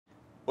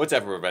What's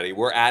up, everybody?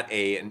 We're at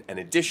an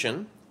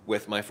addition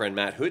with my friend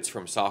Matt Hoots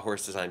from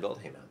Sawhorse Design Build.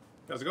 Hey, Matt.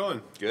 How's it going?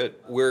 Good.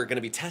 We're going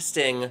to be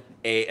testing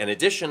an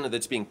addition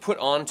that's being put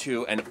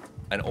onto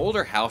an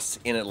older house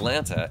in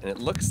Atlanta, and it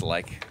looks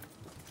like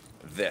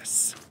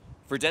this.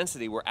 For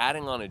density, we're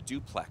adding on a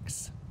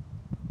duplex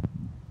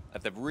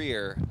at the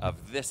rear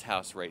of this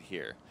house right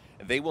here.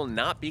 They will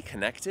not be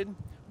connected,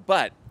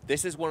 but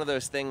this is one of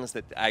those things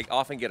that I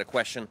often get a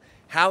question: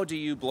 how do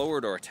you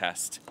blower door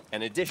test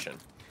an addition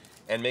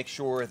and make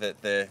sure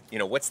that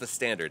what's the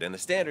standard? And the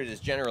standard is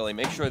generally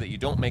make sure that you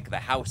don't make the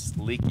house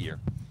leakier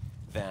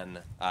than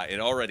it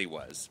already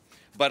was.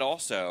 But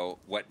also,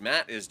 what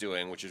Matt is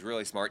doing, which is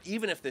really smart,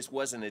 even if this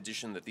was an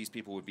addition that these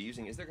people would be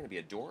using, is there going to be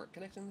a door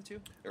connecting the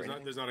two?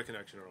 There's not a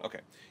connection at all.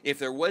 Okay. If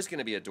there was going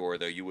to be a door,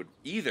 though, you would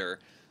either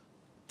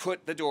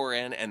put the door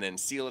in and then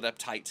seal it up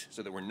tight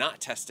so that we're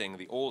not testing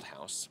the old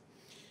house,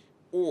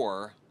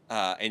 or,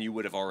 and you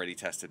would have already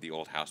tested the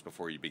old house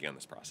before you began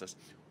this process,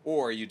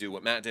 or you do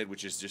what Matt did,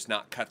 which is just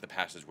not cut the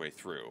passageway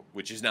through,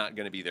 which is not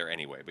going to be there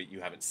anyway, but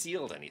you haven't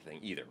sealed anything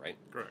either, right?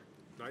 Correct.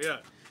 Not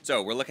yet.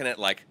 So we're looking at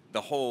like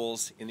the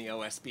holes in the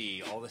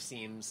OSB, all the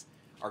seams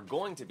are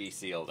going to be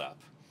sealed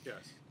up.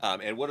 Yes.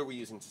 And what are we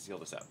using to seal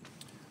this up?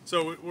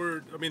 So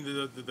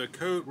the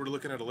coat, we're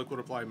looking at a liquid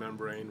applied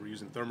membrane. We're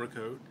using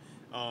Thermocoat.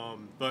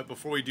 But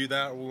before we do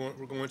that,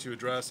 we're going to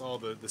address all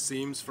the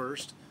seams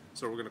first.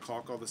 So we're going to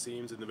caulk all the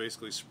seams and then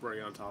basically spray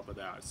on top of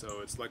that.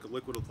 So it's like a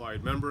liquid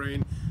applied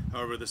membrane.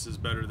 However, this is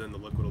better than the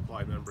liquid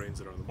applied membranes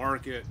that are on the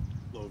market,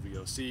 low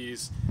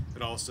VOCs.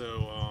 It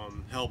also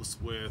helps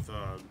with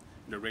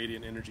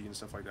radiant energy and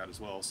stuff like that as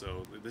well.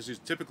 So this is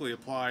typically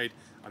applied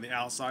on the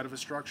outside of a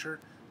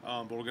structure,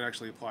 but we're going to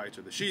actually apply it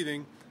to the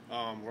sheathing.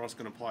 We're also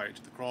going to apply it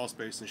to the crawl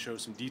space and show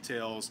some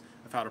details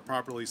of how to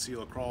properly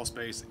seal a crawl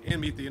space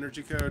and meet the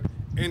energy code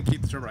and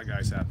keep the termite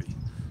guys happy.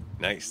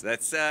 Nice.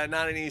 That's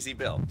not an easy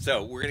build.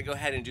 So we're going to go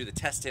ahead and do the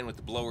test in with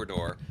the blower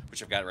door,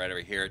 which I've got right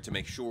over here, to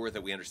make sure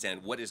that we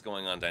understand what is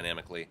going on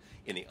dynamically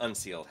in the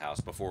unsealed house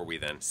before we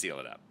then seal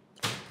it up.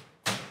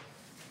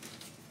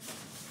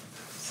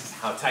 This is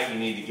how tight you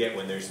need to get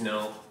when there's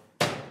no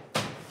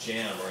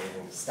jam or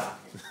anything to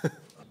stop you.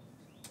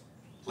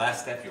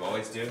 Last step you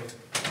always do.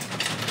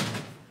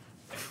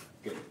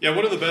 Good. Yeah,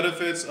 one of the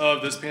benefits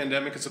of this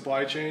pandemic and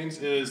supply chains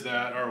is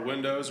that our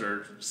windows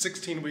are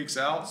 16 weeks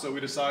out, so we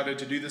decided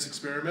to do this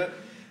experiment.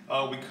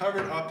 We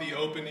covered up the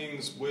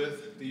openings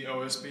with the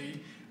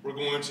OSB. We're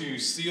going to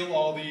seal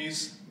all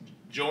these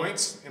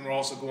joints, and we're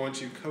also going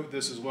to coat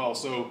this as well.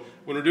 So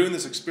when we're doing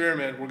this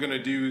experiment, we're going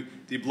to do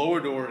the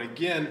blower door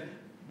again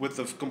with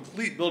the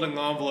complete building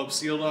envelope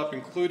sealed up,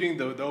 including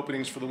the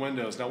openings for the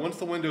windows. Now, once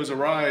the windows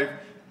arrive,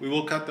 we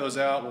will cut those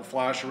out. We'll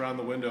flash around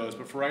the windows,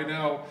 but for right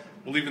now,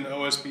 we're leaving the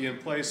OSB in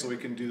place so we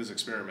can do this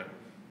experiment.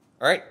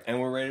 All right,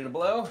 and we're ready to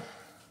blow.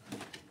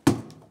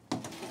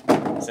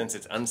 Since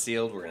it's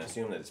unsealed, we're going to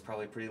assume that it's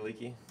probably pretty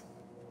leaky.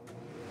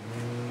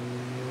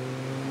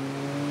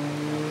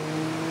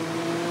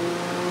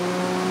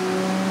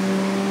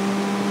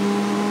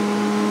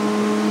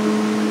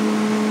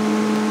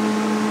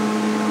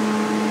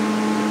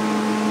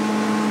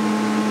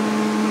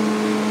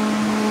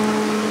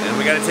 And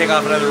we got to take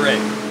off another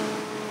ring.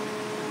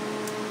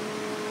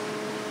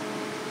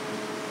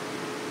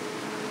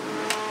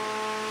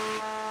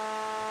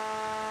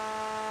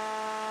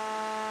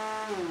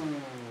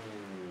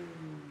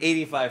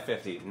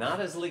 $85.50. Not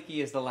as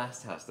leaky as the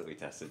last house that we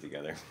tested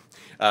together.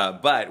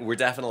 But we're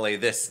definitely,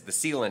 the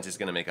sealant is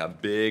going to make a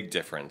big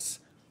difference,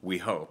 we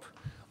hope,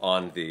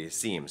 on the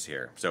seams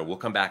here. So we'll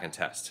come back and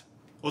test.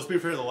 Well, let's be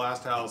fair, the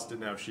last house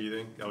didn't have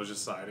sheathing. That was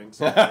just siding.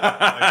 So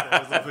that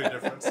was definitely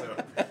different. So.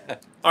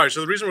 All right, so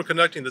the reason we're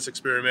conducting this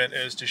experiment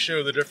is to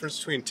show the difference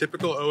between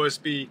typical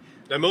OSB.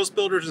 Now, most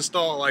builders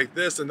install it like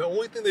this, and the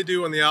only thing they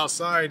do on the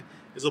outside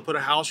is they'll put a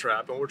house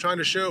wrap. And what we're trying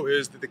to show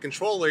is that the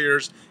control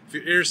layers, if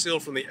you air seal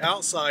from the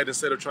outside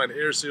instead of trying to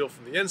air seal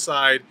from the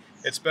inside,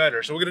 it's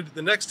better. So we're going to do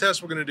the next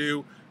test we're going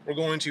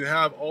to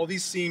have all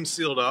these seams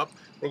sealed up.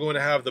 We're going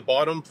to have the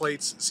bottom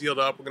plates sealed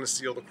up. We're going to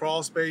seal the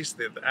crawl space,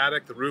 the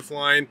attic, the roof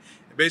line,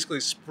 and basically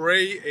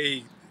spray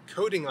a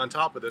coating on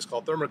top of this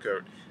called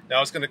Thermocoat.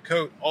 Now it's going to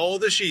coat all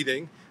the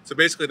sheathing. So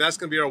basically that's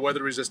going to be our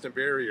weather resistant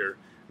barrier.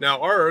 Now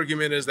our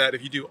argument is that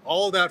if you do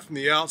all of that from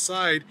the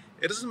outside,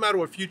 it doesn't matter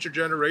what future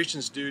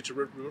generations do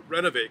to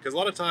renovate, because a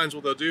lot of times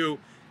what they'll do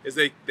is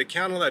they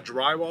count on that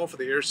drywall for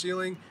the air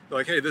sealing. They're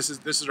like, hey, this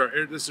is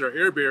our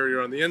air barrier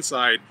on the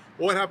inside.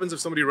 Well, what happens if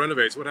somebody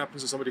renovates? What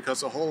happens if somebody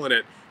cuts a hole in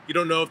it? You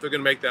don't know if they're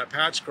going to make that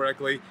patch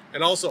correctly.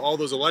 And also all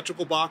those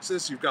electrical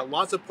boxes, you've got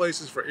lots of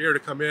places for air to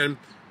come in,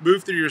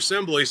 move through your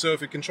assembly. So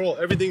if you control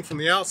everything from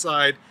the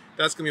outside,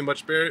 that's going to be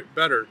much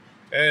better.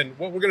 And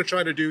what we're going to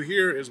try to do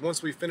here is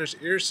once we finish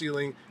air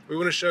sealing, we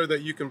want to show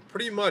that you can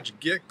pretty much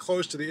get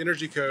close to the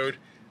energy code,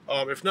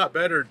 if not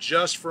better,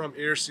 just from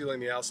air sealing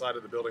the outside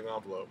of the building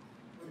envelope.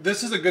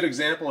 This is a good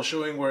example of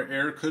showing where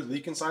air could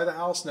leak inside the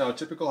house. Now, a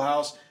typical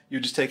house, you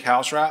just take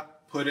house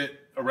wrap, put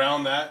it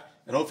around that,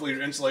 and hopefully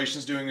your insulation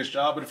is doing its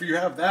job. But if you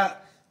have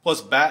that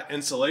plus batt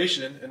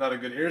insulation and not a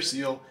good air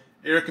seal,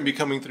 air can be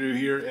coming through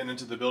here and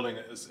into the building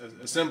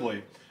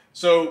assembly.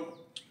 So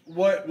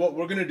what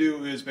we're going to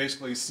do is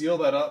basically seal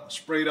that up,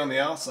 spray it on the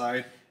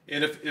outside,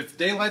 and if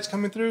daylight's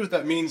coming through,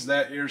 that means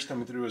that air's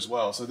coming through as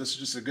well. So this is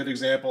just a good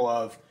example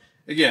of,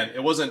 again,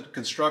 it wasn't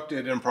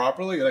constructed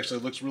improperly. It actually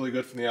looks really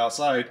good from the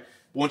outside.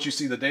 Once you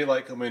see the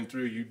daylight coming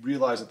through, you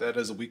realize that that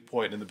is a weak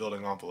point in the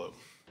building envelope.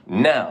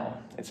 Now,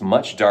 it's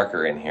much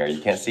darker in here.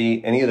 You can't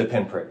see any of the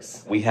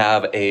pinpricks. We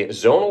have a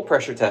zonal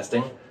pressure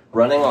testing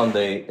running on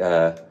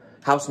the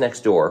house next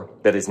door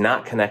that is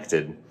not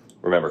connected.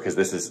 Remember, because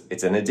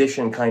it's an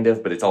addition kind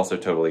of, but it's also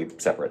totally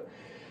separate.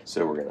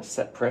 So we're gonna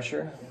set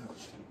pressure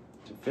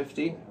to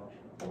 50.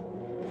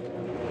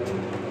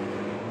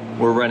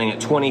 We're running at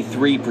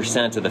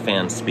 23% of the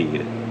fan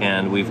speed,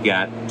 and we've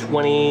got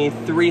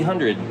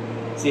 2,300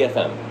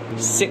 CFM.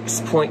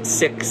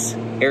 6.6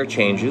 air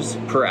changes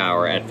per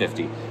hour at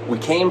 50. We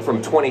came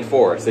from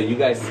 24, so you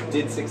guys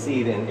did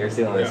succeed in air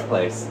sealing this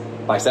place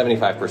by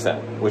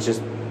 75%, which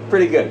is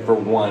pretty good for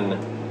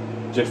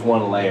just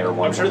one layer.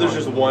 I'm sure there's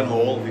just one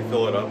hole. If you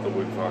fill it up, it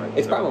would be fine.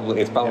 It's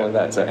probably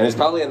that. So, and it's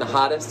probably in the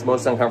hottest,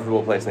 most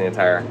uncomfortable place in the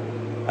entire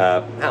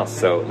house.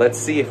 So let's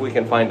see if we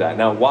can find that.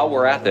 Now, while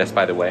we're at this,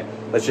 by the way,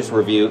 let's just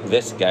review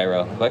this guy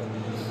real quick.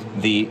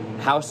 The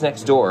house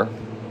next door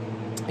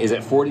is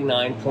at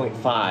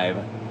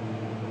 49.5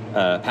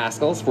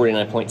 pascals,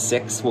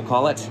 49.6 we'll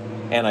call it.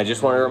 And I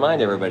just want to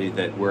remind everybody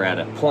that we're at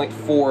a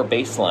 0.4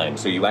 baseline,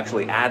 so you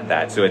actually add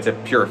that, so it's a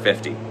pure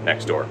 50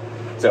 next door.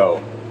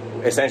 So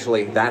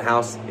essentially that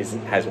house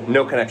has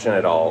no connection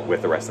at all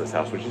with the rest of this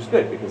house, which is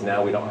good, because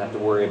now we don't have to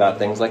worry about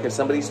things like if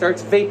somebody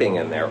starts vaping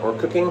in there or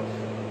cooking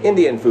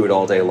Indian food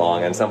all day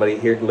long and somebody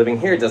here living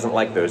here doesn't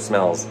like those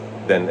smells,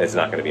 then it's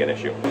not going to be an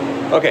issue.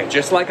 Okay,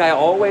 just like I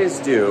always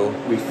do,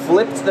 we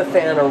flipped the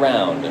fan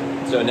around.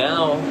 So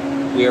now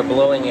we are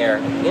blowing air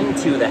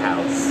into the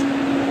house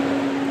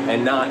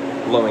and not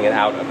blowing it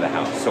out of the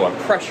house. So I'm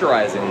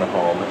pressurizing the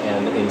home,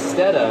 and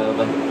instead of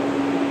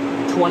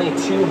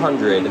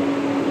 2,200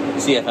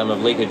 CFM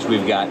of leakage,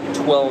 we've got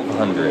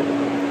 1,200.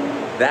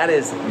 That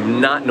is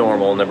not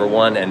normal, number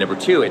one, and number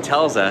two, it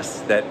tells us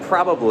that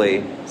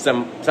probably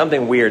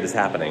something weird is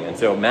happening. And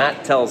so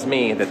Matt tells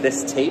me that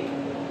this tape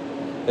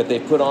that they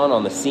put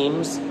on the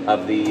seams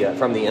of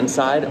from the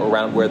inside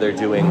around where they're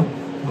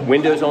doing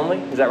windows only,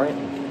 is that right?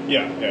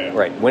 Yeah.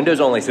 Right, windows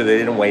only, so they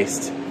didn't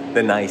waste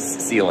the nice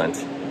sealant,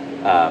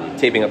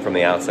 taping up from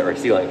the outside, or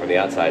sealing from the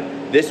outside.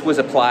 This was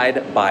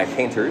applied by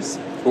painters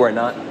who are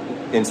not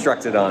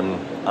instructed on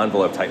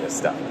envelope tightness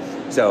stuff.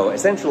 So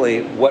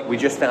essentially, what we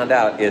just found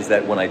out is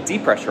that when I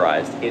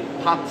depressurized, it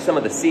popped some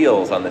of the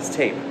seals on this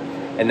tape.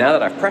 And now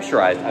that I've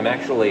pressurized, I'm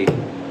actually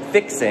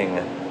fixing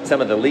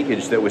some of the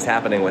leakage that was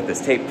happening with this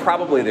tape.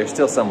 Probably there's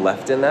still some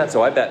left in that,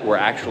 so I bet we're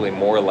actually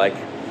more like,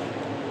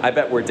 I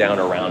bet we're down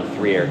around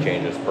 3 air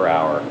changes per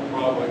hour.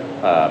 Probably.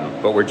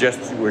 But we're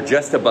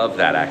just above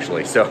that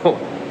actually. So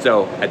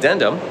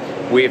addendum,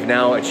 we've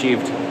now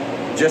achieved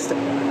just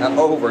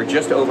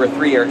over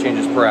 3 air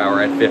changes per hour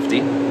at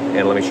 50.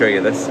 And let me show you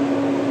this.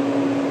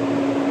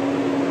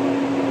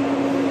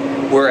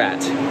 We're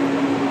at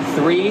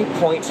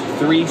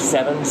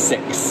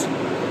 3.376.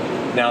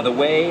 Now the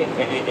way,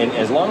 and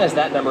as long as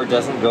that number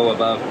doesn't go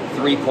above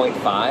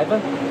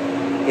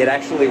 3.5, it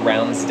actually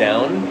rounds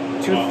down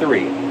to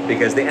 3,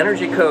 because the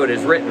energy code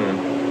is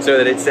written so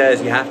that it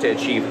says you have to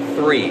achieve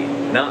 3,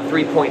 not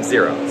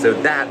 3.0. So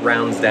that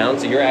rounds down,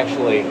 so you're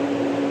actually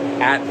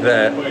at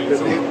the,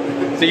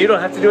 so you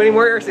don't have to do any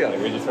more air sealing,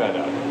 we just found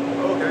out.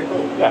 Okay,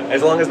 cool. Yeah,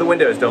 as long as the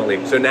windows don't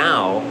leak. So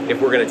now, if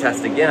we're gonna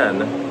test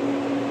again,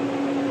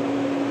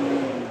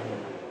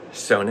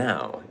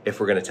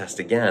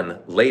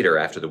 later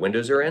after the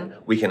windows are in,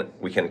 we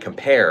can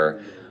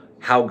compare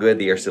how good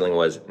the air sealing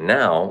was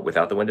now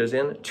without the windows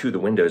in to the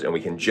windows, and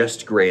we can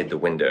just grade the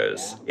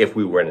windows if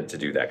we wanted to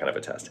do that kind of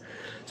a test.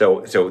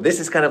 So this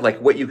is kind of like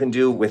what you can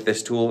do with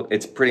this tool.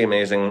 It's pretty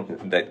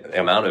amazing the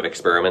amount of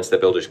experiments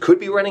that builders could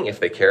be running if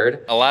they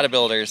cared. A lot of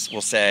builders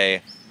will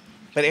say,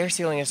 but air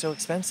sealing is so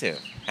expensive.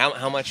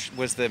 How much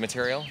was the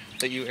material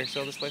that you air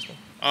sealed this place with?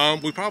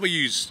 We probably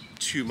used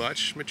too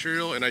much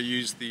material, and I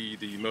used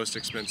the most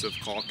expensive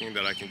caulking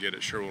that I can get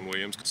at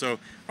Sherwin-Williams. So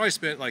probably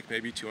spent like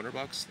maybe 200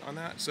 bucks on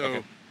that. So,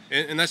 okay.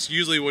 and that's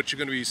usually what you're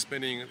going to be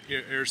spending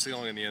air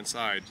sealing on the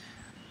inside.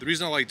 The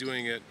reason I like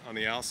doing it on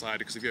the outside,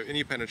 because if you have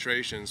any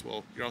penetrations,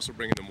 well, you're also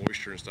bringing the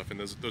moisture and stuff, and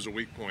those are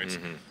weak points.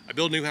 Mm-hmm. I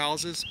build new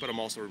houses, but I'm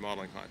also a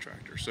remodeling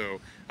contractor.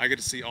 So I get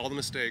to see all the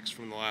mistakes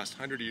from the last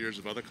 100 years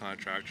of other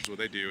contractors, what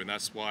they do, and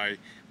that's why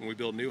when we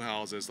build new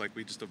houses, like,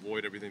 we just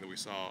avoid everything that we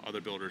saw other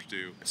builders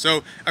do.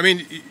 So, I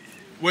mean,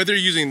 whether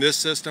you're using this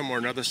system or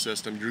another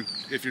system,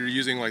 if you're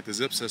using like the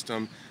zip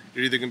system,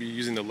 you're either going to be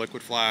using the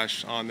liquid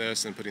flash on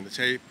this and putting the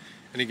tape.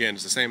 And again,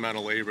 it's the same amount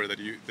of labor that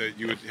you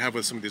would have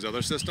with some of these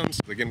other systems.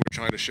 Again, we're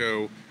trying to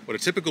show what a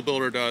typical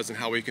builder does and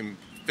how we can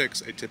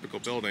fix a typical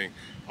building.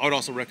 I would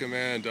also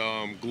recommend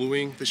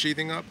gluing the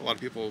sheathing up. A lot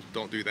of people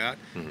don't do that.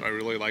 I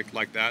really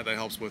like that. That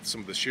helps with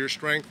some of the shear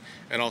strength,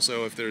 and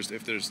also if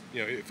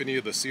if any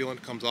of the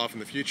sealant comes off in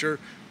the future,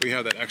 we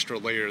have that extra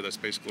layer that's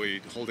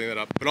basically holding that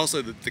up. But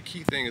also the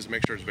key thing is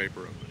make sure it's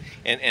vapor open.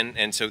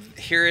 And so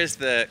here is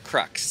the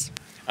crux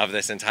of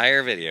this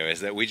entire video,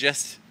 is that we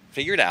just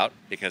figured out,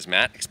 because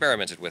Matt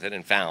experimented with it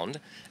and found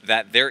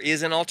that there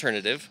is an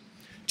alternative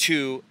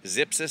to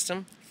zip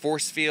system,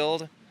 force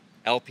field,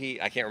 LP,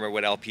 I can't remember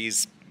what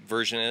LP's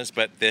version is,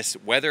 but this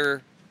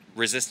weather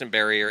resistant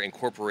barrier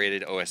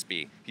incorporated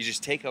OSB. You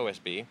just take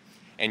OSB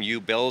and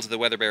you build the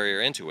weather barrier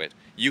into it.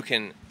 You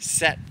can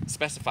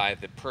specify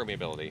the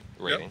permeability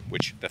rating,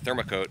 which the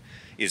Thermocoat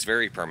is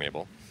very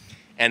permeable,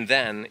 and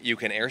then you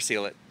can air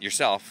seal it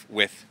yourself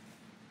with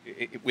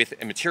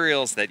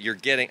materials that you're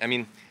getting. I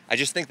mean, I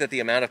just think that the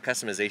amount of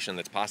customization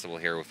that's possible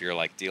here, if you're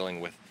like dealing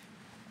with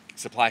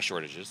supply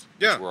shortages,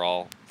 which we're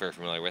all very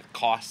familiar with,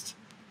 cost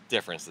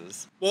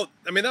differences. Well,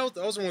 I mean, that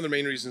was one of the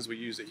main reasons we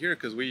used it here,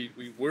 because we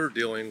were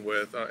dealing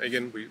with,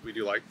 again, we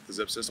do like the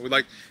zip system. We're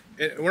not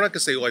going to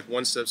say like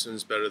one system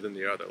is better than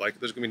the other. Like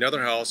there's going to be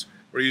another house,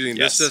 we're using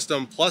this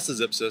system plus the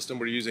zip system.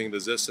 We're using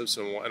the zip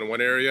system in one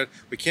area.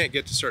 We can't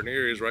get to certain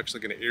areas. We're actually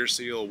going to air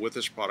seal with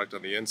this product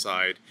on the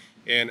inside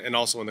and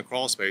also in the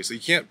crawl space. So you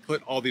can't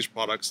put all these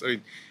products, I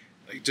mean,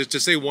 just to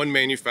say one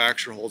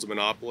manufacturer holds a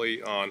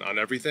monopoly on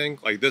everything,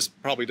 like this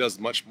probably does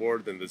much more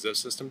than the zip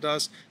system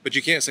does, but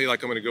you can't say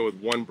like I'm going to go with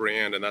one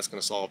brand and that's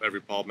going to solve every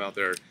problem out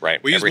there.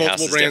 Right. We use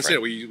multiple brands here.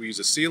 We use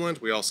a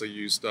sealant. We also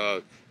used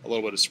a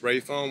little bit of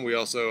spray foam.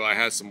 I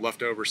had some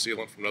leftover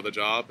sealant from another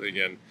job.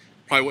 Again,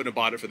 probably wouldn't have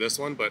bought it for this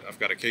one, but I've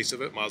got a case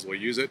of it. Might as well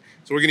use it.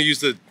 So we're going to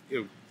use it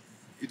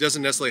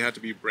doesn't necessarily have to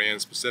be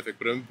brand specific,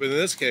 but in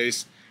this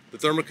case, the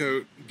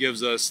Thermocoat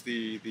gives us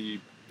the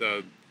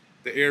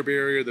air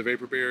barrier, the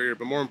vapor barrier,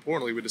 but more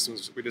importantly, we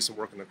did some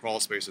work in the crawl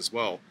space as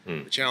well.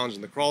 The challenge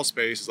in the crawl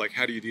space is like,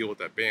 how do you deal with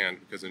that band?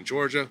 Because in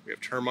Georgia, we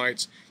have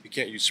termites. You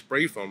can't use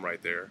spray foam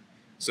right there.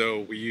 So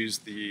we use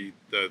the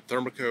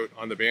Thermocoat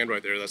on the band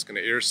right there. That's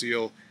going to air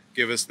seal,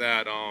 give us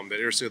that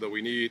air seal that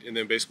we need, and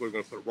then basically we're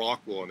going to put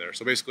rock wool in there.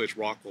 So basically it's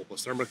rock wool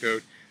plus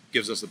Thermocoat,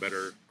 gives us a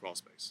better crawl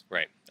space.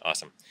 Right,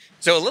 awesome.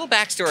 So a little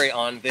backstory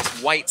on this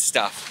white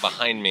stuff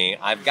behind me.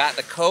 I've got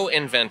the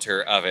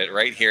co-inventor of it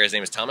right here. His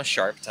name is Thomas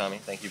Sharp. Tommy,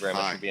 thank you very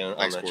much for being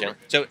on the channel.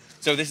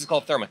 So this is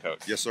called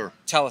Thermocoat. Yes, sir.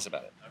 Tell us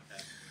about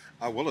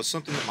it. Well, it's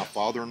something that my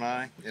father and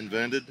I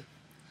invented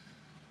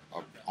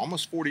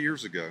almost 40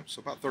 years ago,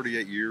 so about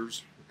 38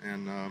 years,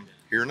 and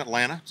here in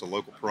Atlanta. It's a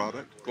local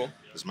product. Cool.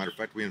 As a matter of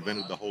fact, we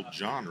invented the whole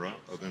genre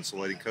of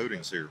insulating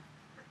coatings here.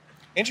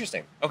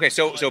 Interesting. Okay,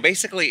 so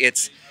basically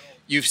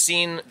you've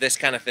seen this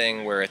kind of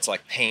thing where it's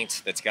like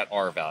paint that's got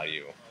R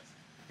value,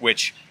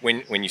 which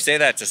when you say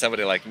that to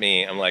somebody like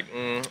me, I'm like,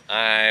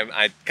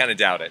 I kind of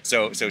doubt it.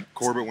 So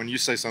Corbett, when you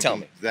say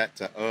something that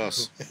to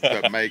us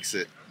that makes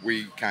it,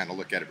 we kind of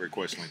look at it very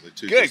questioningly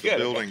too. Good. The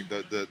building,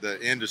 the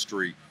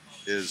industry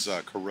is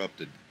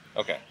corrupted.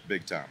 Okay.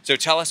 Big time. So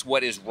tell us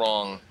what is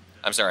wrong.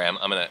 I'm sorry. I'm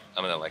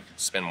gonna like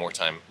spend more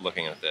time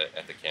looking at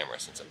the camera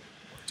since I'm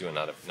doing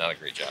not a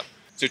great job.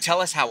 So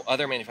tell us how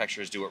other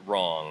manufacturers do it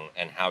wrong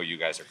and how you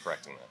guys are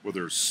correcting that. Well,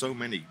 there's so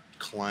many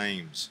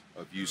claims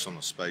of use on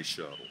the space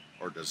shuttle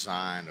or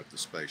design of the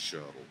space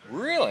shuttle.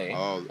 Really?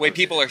 Oh, wait,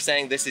 people are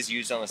saying this is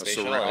used on the space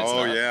shuttle?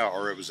 Oh, yeah,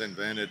 or it was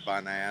invented by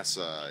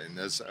NASA. And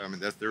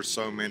there's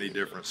so many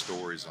different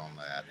stories on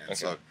that. And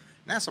so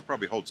NASA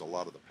probably holds a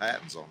lot of the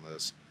patents on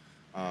this.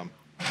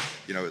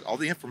 All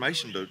the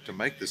information to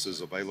make this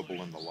is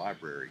available in the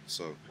library.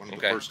 So one of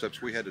the first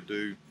steps we had to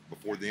do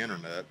before the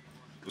internet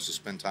was to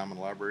spend time in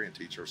the library and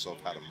teach ourselves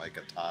how to make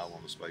a tile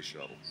on the space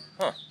shuttle.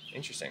 Huh,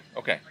 interesting.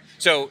 Okay.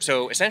 So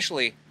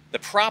essentially the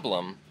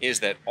problem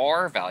is that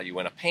R value,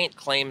 when a paint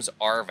claims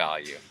R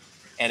value,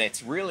 and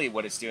it's really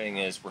what it's doing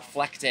is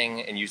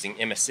reflecting and using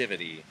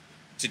emissivity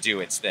to do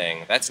its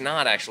thing. That's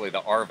not actually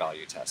the R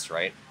value test,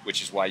 right?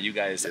 Which is why you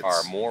guys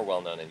are more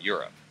well known in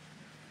Europe.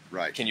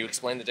 Right. Can you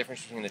explain the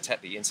difference between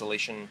the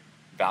insulation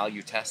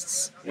value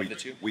tests of the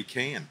two? We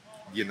can.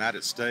 The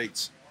United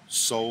States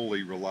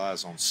solely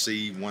relies on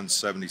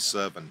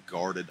C-177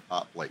 guarded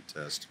hot plate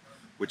test,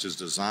 which is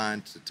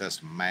designed to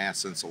test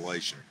mass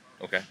insulation.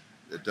 Okay.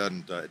 It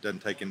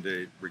doesn't take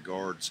into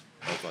regards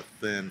of a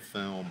thin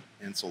film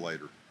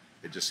insulator.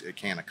 It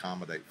can't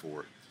accommodate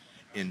for it.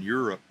 In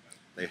Europe,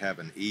 they have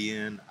an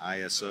EN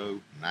ISO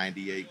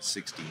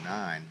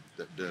 9869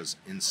 that does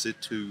in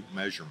situ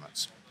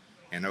measurements.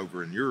 And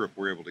over in Europe,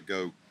 we're able to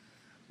go,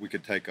 we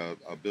could take a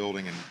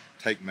building and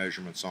take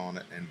measurements on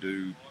it and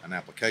do an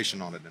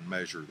application on it and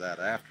measure that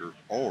after.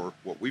 Or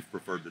what we've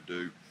preferred to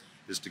do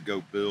is to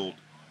go build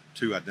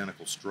two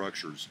identical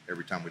structures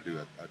every time we do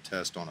a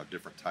test on a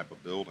different type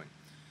of building.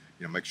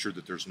 Make sure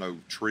that there's no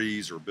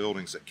trees or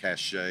buildings that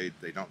cast shade.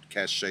 They don't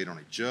cast shade on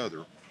each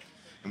other.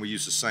 And we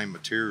use the same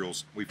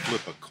materials. We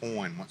flip a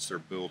coin once they're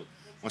built.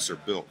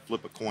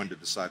 Flip a coin to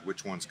decide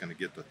which one's going to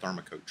get the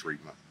Thermocoat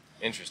treatment.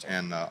 Interesting.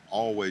 And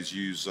always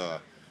use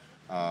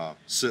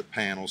SIP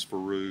panels for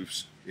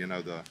roofs,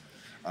 the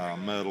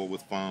metal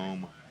with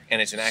foam,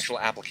 and it's an actual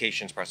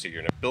applications process.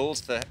 You're going to build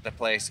the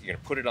place, you're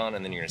going to put it on,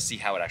 and then you're going to see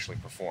how it actually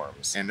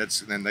performs. And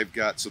then they've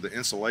got, so the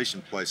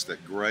insulation place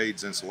that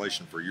grades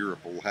insulation for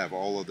Europe will have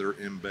all of their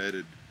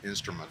embedded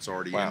instruments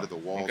already into the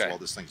walls while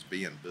this thing's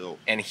being built.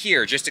 And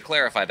here, just to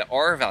clarify, the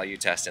R value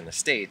test in the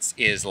States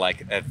is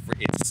like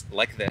it's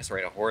like this,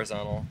 right? A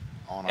horizontal.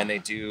 And they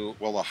do...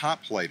 Well, a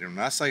hot plate, and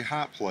when I say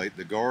hot plate,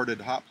 the guarded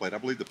hot plate, I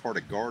believe the part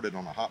of guarded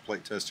on a hot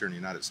plate test here in the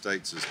United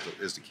States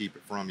is to keep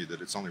it from you,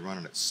 that it's only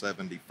running at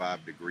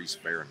 75 degrees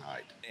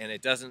Fahrenheit. And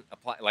it doesn't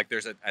apply, like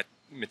there's a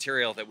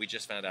material that we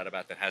just found out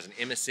about that has an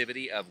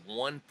emissivity of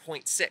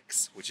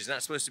 1.6, which is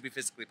not supposed to be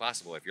physically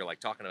possible if you're like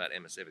talking about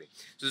emissivity.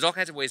 So there's all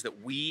kinds of ways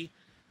that we,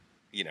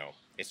 you know,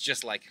 it's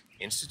just like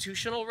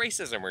institutional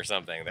racism or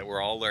something that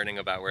we're all learning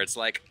about, where it's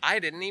like, I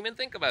didn't even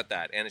think about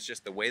that. And it's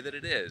just the way that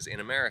it is in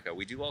America.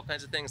 We do all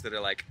kinds of things that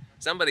are like,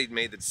 somebody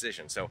made the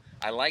decision. So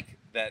I like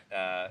that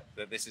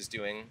that this is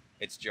doing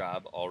its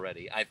job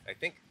already. I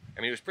think,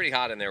 I mean, it was pretty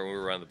hot in there when we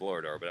were on the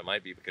blower door, but it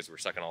might be because we're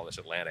sucking all this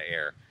Atlanta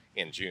air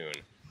in June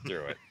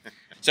through it.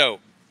 So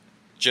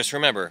just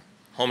remember,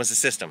 home is a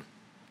system.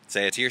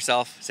 Say it to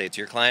yourself, say it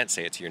to your clients,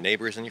 say it to your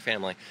neighbors and your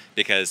family,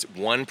 because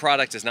one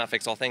product does not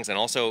fix all things. And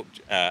also,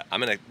 I'm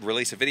going to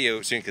release a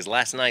video soon, because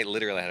last night,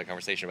 literally, I had a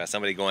conversation about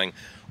somebody going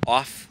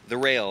off the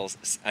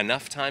rails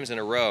enough times in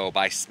a row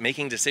by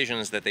making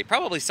decisions that they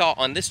probably saw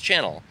on this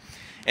channel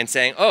and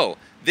saying, oh,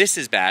 this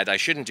is bad, I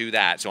shouldn't do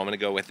that, so I'm going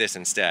to go with this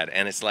instead.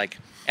 And it's like,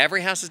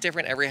 every house is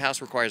different, every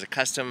house requires a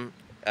custom,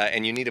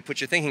 and you need to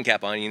put your thinking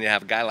cap on, you need to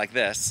have a guy like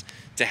this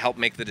to help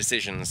make the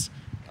decisions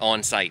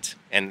on site,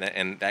 and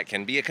that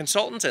can be a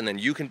consultant, and then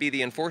you can be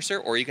the enforcer,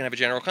 or you can have a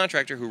general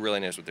contractor who really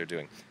knows what they're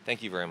doing.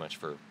 Thank you very much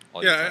for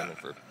all your time.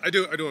 I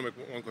do want to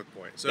make one quick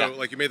point. So,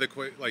 like, you made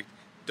the like,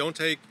 don't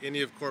take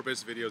any of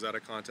Corbet's videos out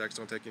of context.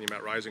 Don't take any of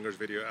Matt Reisinger's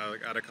video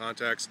out of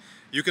context.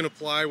 You can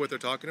apply what they're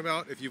talking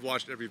about if you've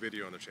watched every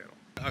video on their channel.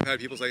 I've had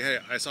people say, hey,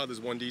 I saw this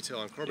one detail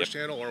on Corbet's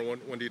channel, or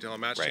one detail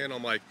on Matt's channel.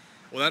 I'm like,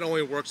 well, that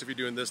only works if you're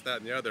doing this, that,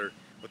 and the other.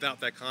 Without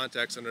that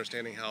context,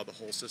 understanding how the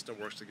whole system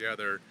works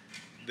together,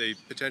 they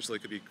potentially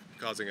could be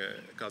causing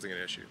an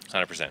issue.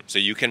 100%. So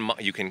you can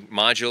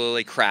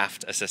modularly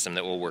craft a system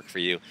that will work for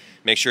you.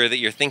 Make sure that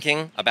you're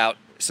thinking about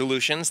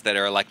solutions that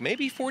are like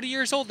maybe 40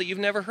 years old that you've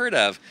never heard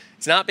of.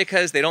 It's not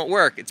because they don't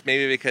work. It's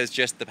maybe because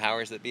just the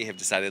powers that be have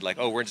decided, like,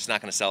 oh, we're just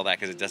not going to sell that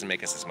because it doesn't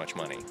make us as much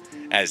money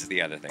as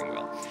the other thing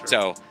will. Sure.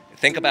 So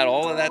think about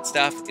all of that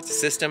stuff. It's a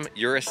system.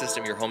 You're a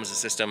system. Your home is a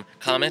system.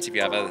 Comment if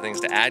you have other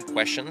things to add,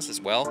 questions as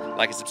well.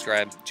 Like and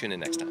subscribe. Tune in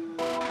next time.